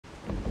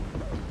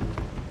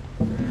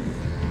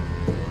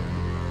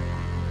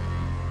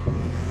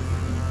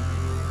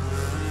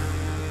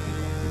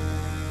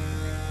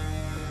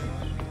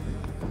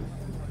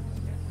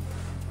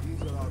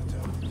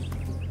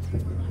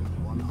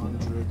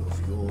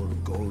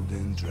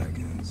golden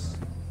dragons.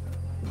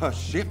 Per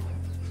ship?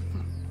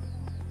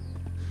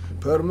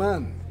 Per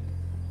man.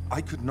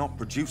 I could not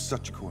produce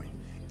such a coin,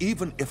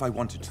 even if I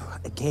wanted to.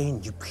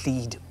 Again, you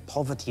plead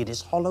poverty. It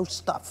is hollow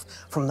stuff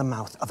from the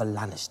mouth of a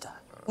Lannister,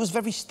 whose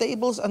very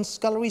stables and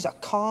sculleries are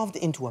carved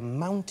into a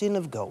mountain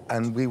of gold.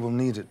 And we will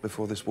need it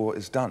before this war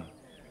is done.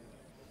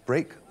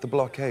 Break the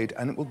blockade,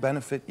 and it will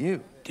benefit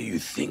you. Do you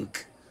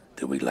think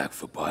that we lack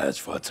for buyers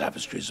for our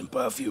tapestries and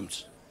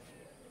perfumes?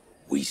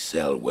 We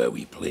sell where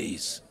we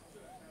please,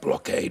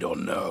 blockade or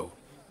no.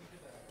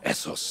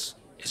 Essos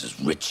is as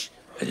rich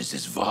and is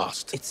as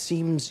vast. It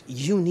seems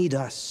you need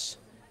us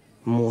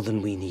more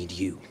than we need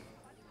you.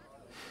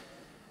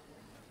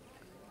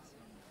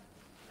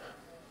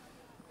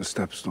 The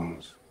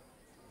stepstones.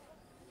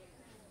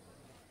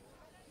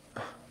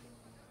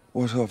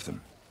 What of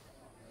them?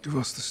 Give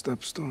us the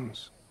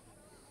stepstones.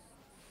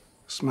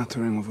 A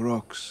smattering of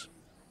rocks.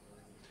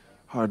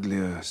 Hardly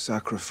a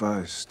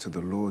sacrifice to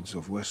the lords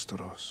of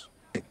Westeros.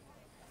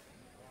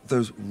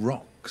 Those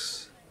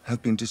rocks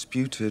have been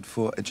disputed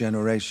for a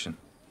generation.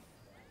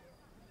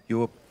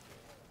 Your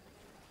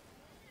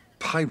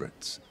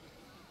pirates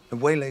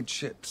have waylaid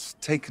ships,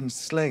 taken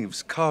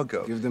slaves,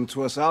 cargo. Give them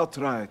to us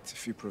outright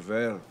if you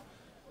prevail,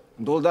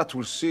 and all that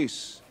will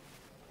cease.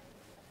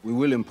 We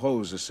will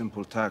impose a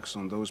simple tax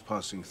on those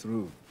passing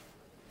through.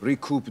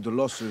 Recoup the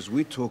losses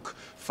we took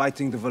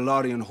fighting the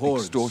Velaryon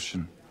hordes.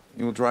 Extortion.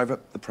 You will drive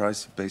up the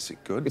price of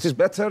basic goods. It is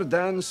better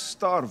than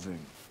starving,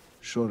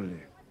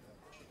 surely.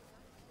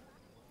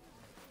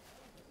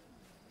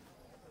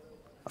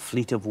 A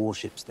fleet of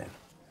warships, then.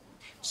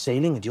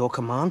 Sailing at your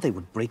command, they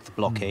would break the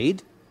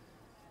blockade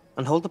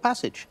and hold the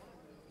passage.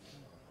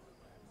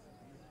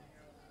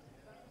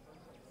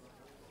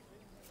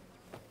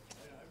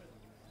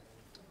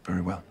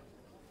 Very well.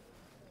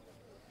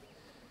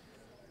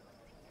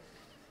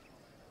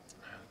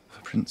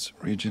 The Prince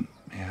Regent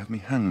may have me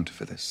hanged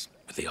for this.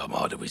 With the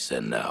armada we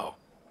send now,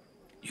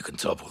 you can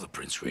topple the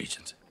Prince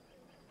Regent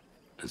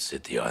and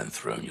sit the Iron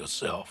Throne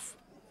yourself.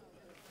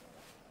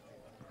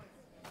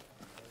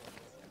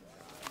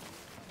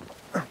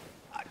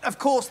 Of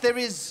course, there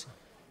is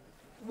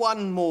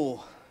one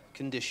more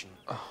condition.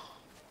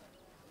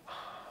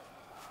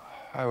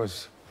 I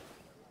was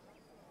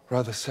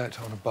rather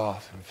set on a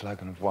bath and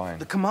flagon of wine.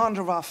 The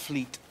commander of our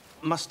fleet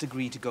must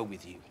agree to go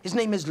with you. His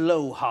name is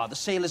Lohar. The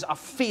sailors are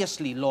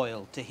fiercely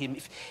loyal to him.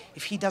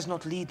 If he does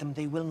not lead them,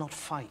 they will not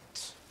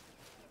fight.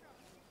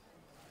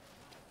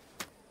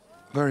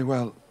 Very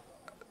well.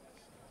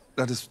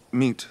 Let us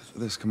meet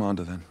this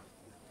commander, then.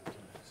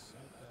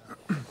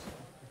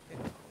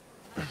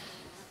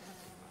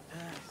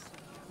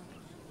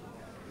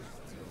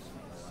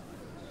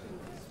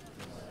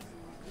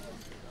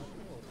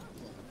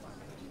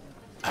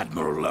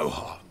 Admiral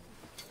Lohar,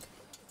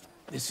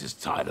 this is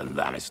Tyrion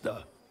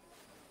Lannister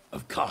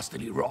of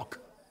Casterly Rock.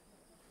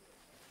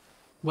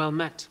 Well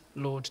met,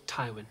 Lord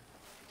Tywin.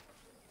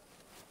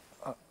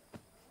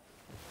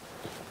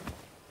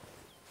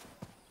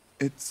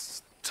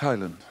 It's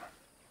Tyland.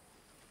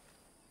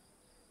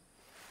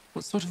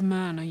 What sort of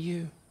man are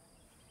you?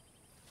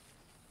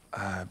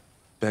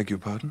 Beg your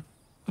pardon?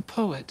 A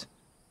poet?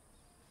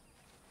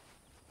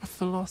 A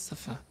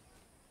philosopher?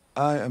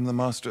 I am the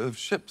master of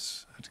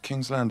ships at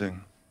King's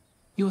Landing.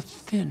 You're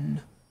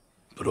thin.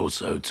 But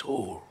also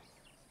tall.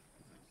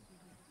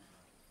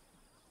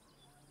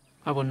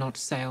 I will not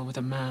sail with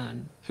a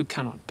man who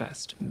cannot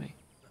best me.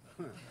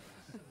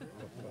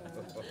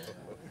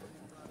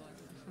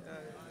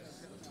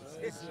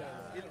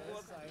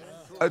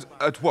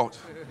 At what?